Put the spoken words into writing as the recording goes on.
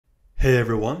Hey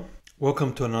everyone,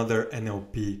 welcome to another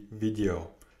NLP video.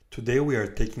 Today we are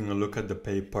taking a look at the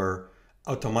paper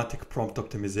Automatic Prompt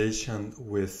Optimization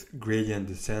with Gradient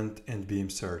Descent and Beam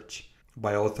Search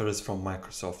by authors from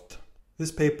Microsoft.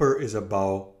 This paper is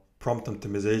about prompt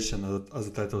optimization,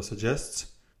 as the title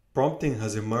suggests. Prompting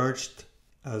has emerged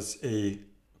as a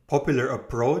popular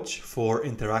approach for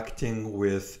interacting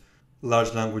with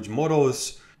large language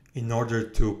models in order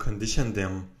to condition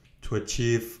them to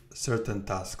achieve certain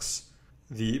tasks.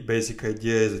 The basic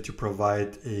idea is that you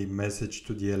provide a message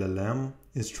to the LLM,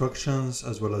 instructions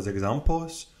as well as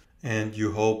examples, and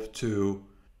you hope to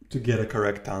get a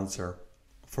correct answer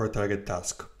for a target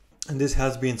task. And this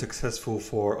has been successful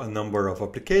for a number of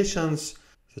applications,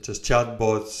 such as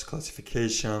chatbots,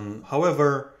 classification.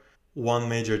 However, one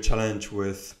major challenge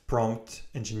with prompt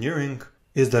engineering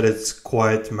is that it's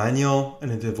quite manual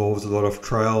and it involves a lot of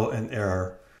trial and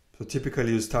error. So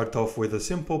typically you start off with a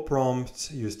simple prompt,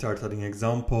 you start adding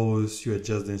examples, you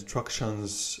adjust the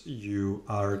instructions, you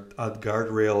add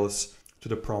guardrails to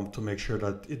the prompt to make sure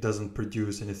that it doesn't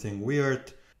produce anything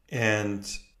weird,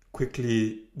 and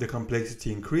quickly the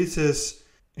complexity increases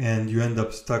and you end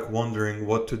up stuck wondering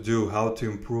what to do, how to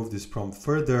improve this prompt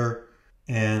further.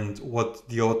 And what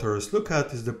the authors look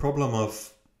at is the problem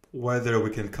of whether we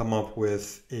can come up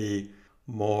with a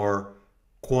more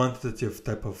quantitative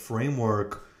type of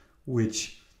framework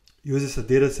which uses a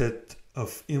dataset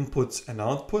of inputs and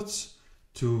outputs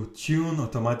to tune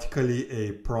automatically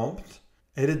a prompt,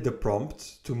 edit the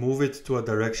prompt to move it to a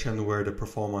direction where the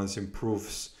performance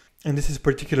improves. And this is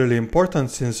particularly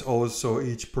important since also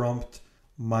each prompt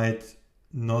might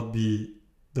not be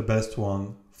the best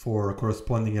one for a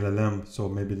corresponding LLM. So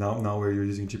maybe now we're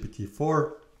using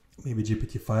GPT-4, maybe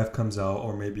GPT-5 comes out,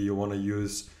 or maybe you want to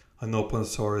use an open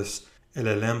source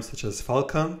LLM such as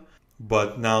Falcon.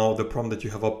 But now the prompt that you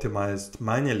have optimized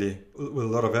manually with a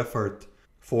lot of effort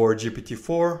for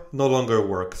GPT-4 no longer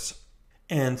works.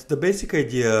 And the basic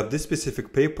idea of this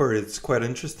specific paper is quite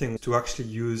interesting, to actually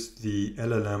use the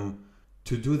LLM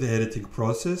to do the editing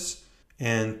process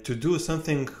and to do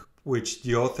something which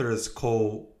the authors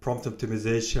call prompt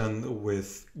optimization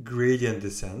with gradient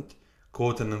descent,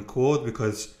 quote and unquote,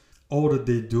 because all that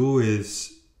they do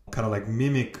is kind of like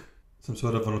mimic some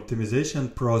sort of an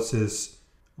optimization process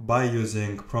by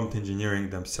using prompt engineering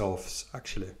themselves,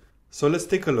 actually. So let's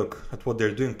take a look at what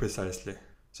they're doing precisely.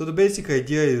 So the basic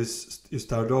idea is you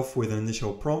start off with an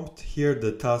initial prompt. Here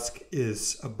the task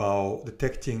is about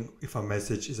detecting if a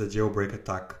message is a jailbreak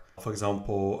attack. For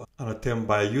example, an attempt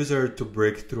by a user to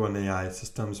break through an AI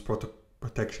system's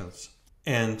protections.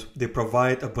 And they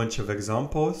provide a bunch of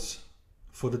examples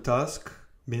for the task,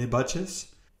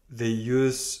 minibatches. They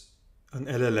use an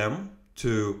LLM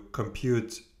to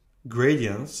compute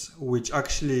gradients, which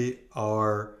actually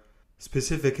are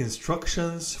specific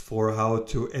instructions for how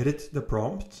to edit the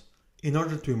prompt in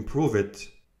order to improve it,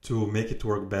 to make it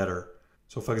work better.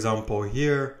 So for example,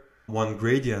 here one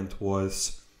gradient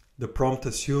was the prompt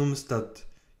assumes that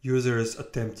users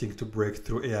attempting to break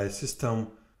through AI system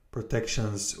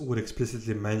protections would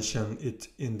explicitly mention it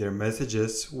in their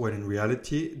messages, when in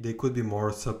reality they could be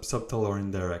more subtle or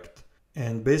indirect.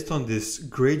 And based on this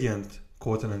gradient,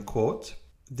 quote and unquote,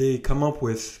 they come up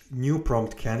with new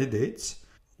prompt candidates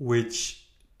which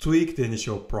tweak the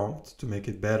initial prompt to make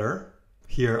it better,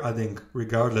 here adding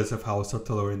regardless of how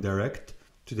subtle or indirect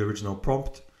to the original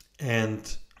prompt.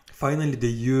 And finally they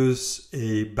use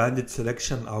a bandit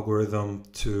selection algorithm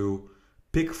to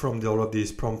pick from all of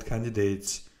these prompt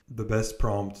candidates the best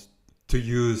prompt to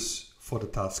use for the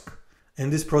task.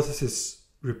 And this process is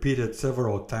repeated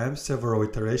several times, several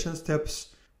iteration steps,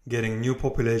 getting new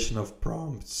population of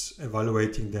prompts,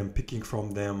 evaluating them, picking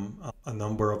from them a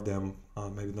number of them,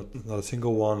 maybe not a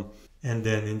single one, and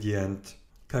then in the end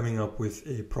coming up with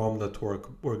a prompt that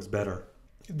works better.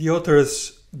 The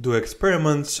authors do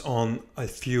experiments on a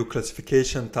few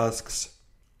classification tasks,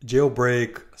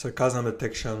 jailbreak, sarcasm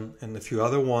detection, and a few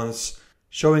other ones,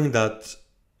 showing that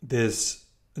there's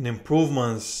an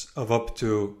improvements of up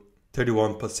to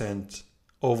 31%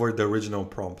 over the original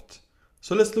prompt.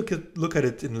 So let's look at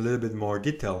it in a little bit more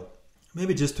detail.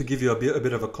 Maybe just to give you a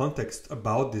bit of a context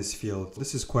about this field.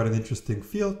 This is quite an interesting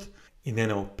field in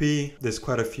NLP. There's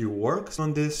quite a few works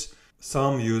on this.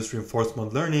 Some use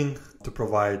reinforcement learning to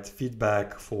provide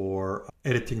feedback for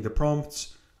editing the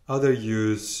prompts. Others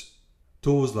use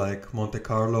tools like Monte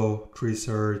Carlo, tree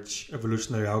search,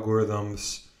 evolutionary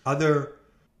algorithms. Other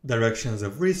directions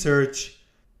of research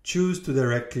choose to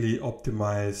directly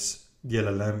optimize the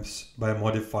LLMs by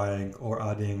modifying or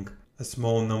adding a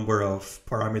small number of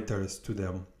parameters to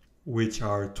them, which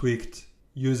are tweaked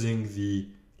using the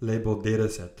labeled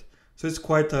dataset. So it's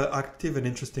quite an active and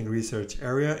interesting research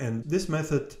area. And this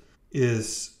method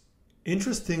is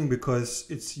interesting because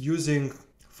it's using,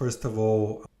 first of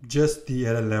all, just the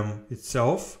LLM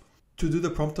itself to do the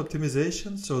prompt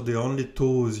optimization. So the only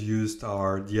tools used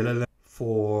are the LLM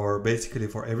for basically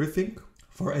for everything,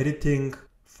 for editing,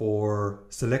 for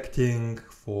selecting,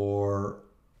 for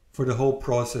the whole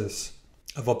process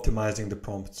of optimizing the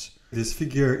prompts. This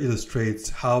figure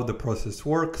illustrates how the process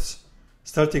works.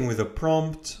 Starting with a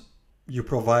prompt, you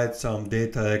provide some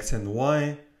data X and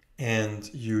Y,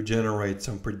 and you generate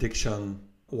some prediction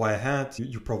Y hat.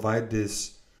 You provide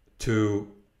this to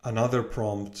another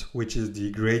prompt, which is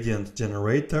the gradient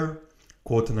generator,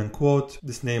 quote and unquote.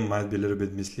 This name might be a little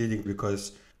bit misleading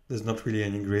because there's not really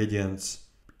any gradients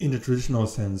in the traditional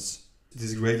sense.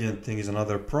 This gradient thing is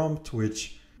another prompt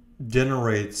which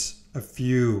generates a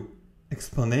few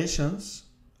explanations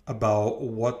about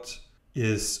what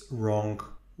is wrong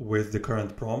with the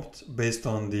current prompt based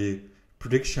on the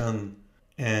prediction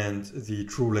and the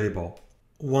true label.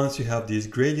 Once you have these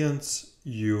gradients,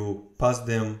 you pass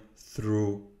them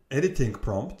through editing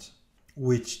prompt,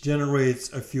 which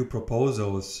generates a few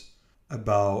proposals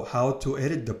about how to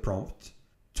edit the prompt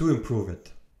to improve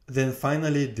it. Then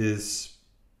finally, these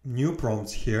new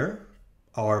prompts here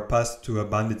are passed to a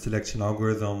bandit selection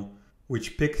algorithm,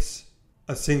 which picks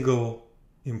a single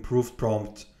improved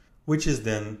prompt, which is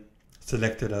then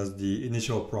selected as the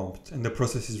initial prompt, and the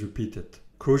process is repeated.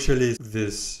 Crucially,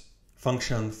 this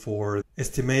function for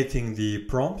estimating the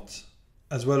prompt,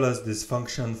 as well as this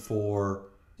function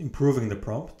for improving the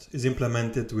prompt, is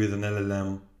implemented with an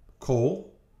LLM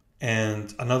call.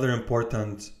 And another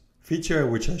important feature,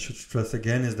 which I should stress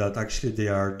again, is that actually they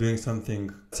are doing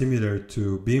something similar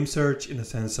to beam search in the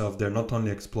sense of they're not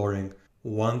only exploring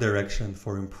one direction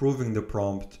for improving the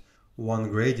prompt, one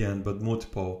gradient, but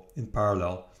multiple in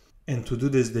parallel. And to do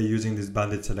this, they're using this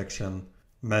bandit selection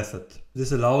method.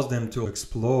 This allows them to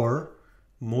explore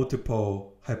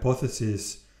multiple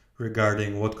hypotheses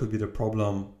regarding what could be the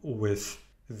problem with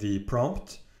the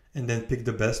prompt, and then pick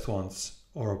the best ones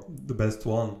or the best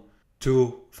one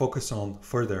to focus on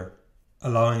further,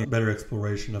 allowing a better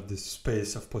exploration of this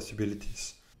space of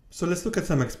possibilities. So let's look at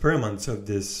some experiments of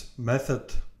this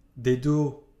method. They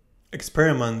do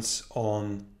experiments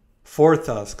on 4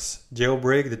 tasks: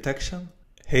 jailbreak detection,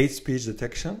 hate speech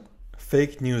detection,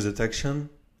 fake news detection,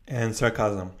 and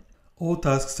sarcasm. All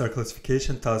tasks are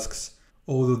classification tasks,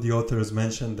 although the authors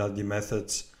mentioned that the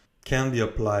methods can be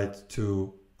applied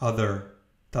to other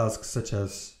tasks such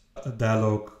as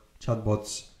dialogue,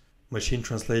 chatbots, machine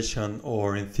translation,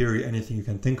 or in theory anything you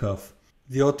can think of.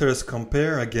 The authors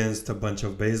compare against a bunch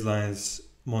of baselines: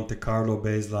 Monte Carlo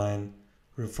baseline,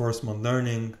 reinforcement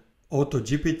learning,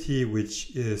 AutoGPT,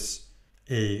 which is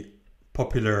a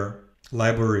popular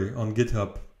library on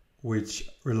GitHub which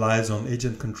relies on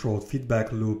agent-controlled feedback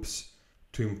loops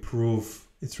to improve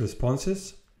its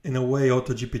responses. In a way,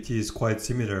 AutoGPT is quite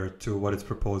similar to what is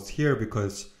proposed here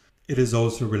because it is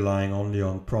also relying only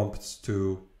on prompts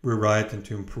to rewrite and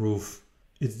to improve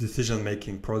its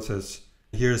decision-making process.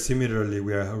 Here, similarly,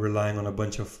 we are relying on a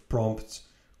bunch of prompts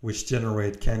which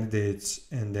generate candidates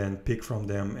and then pick from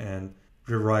them and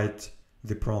rewrite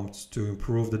the prompts to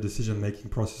improve the decision-making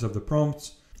process of the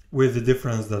prompts, with the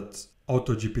difference that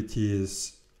AutoGPT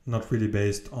is not really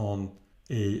based on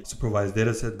a supervised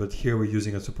dataset, but here we're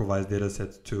using a supervised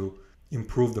dataset to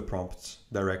improve the prompts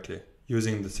directly,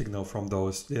 using the signal from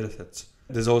those datasets.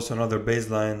 There's also another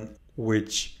baseline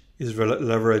which is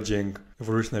leveraging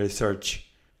evolutionary search.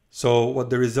 So what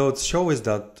the results show is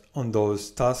that on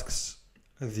those tasks,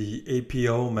 the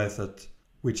APO method,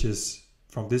 which is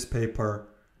from this paper,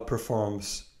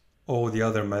 performs all the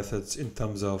other methods in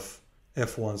terms of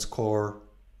F1 score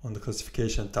on the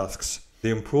classification tasks. The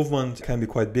improvement can be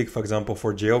quite big, for example,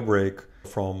 for jailbreak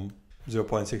from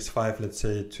 0.65, let's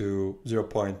say, to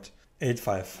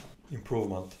 0.85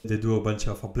 improvement. They do a bunch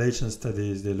of ablation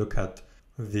studies. They look at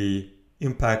the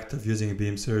impact of using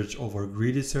beam search over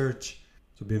greedy search.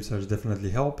 So beam search definitely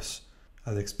helps,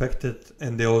 as expected.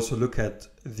 And they also look at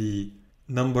the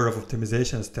number of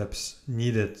optimization steps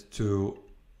needed to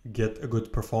get a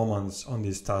good performance on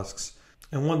these tasks.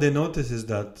 And what they notice is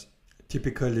that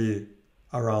typically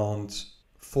around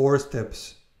 3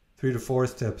 to 4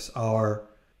 steps are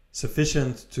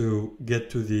sufficient to get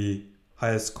to the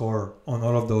highest score on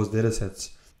all of those datasets.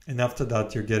 And after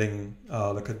that, you're getting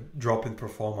like a drop in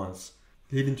performance,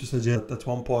 leading to suggest that at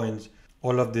one point,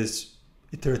 all of this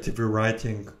iterative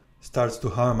rewriting starts to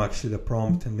harm actually the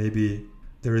prompt, and maybe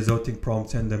the resulting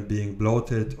prompts end up being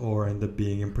bloated or end up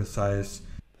being imprecise.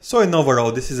 So in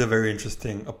overall, this is a very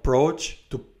interesting approach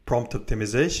to prompt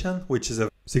optimization, which is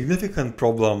a significant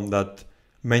problem that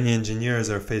many engineers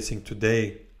are facing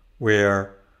today,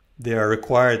 where they are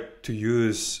required to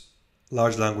use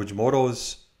large language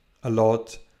models a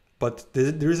lot, but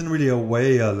there isn't really a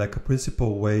way, like a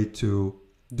principal way to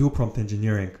do prompt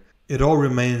engineering. It all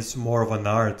remains more of an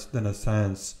art than a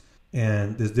science,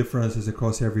 and there's differences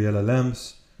across every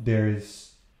LLMs. There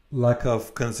is lack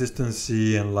of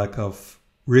consistency and lack of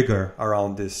rigor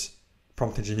around this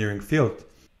prompt engineering field.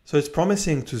 So it's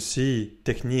promising to see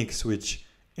techniques which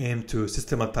aim to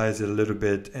systematize it a little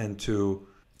bit and to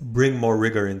bring more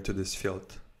rigor into this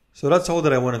field. So that's all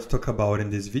that I wanted to talk about in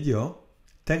this video.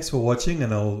 Thanks for watching,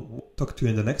 and I'll talk to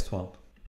you in the next one.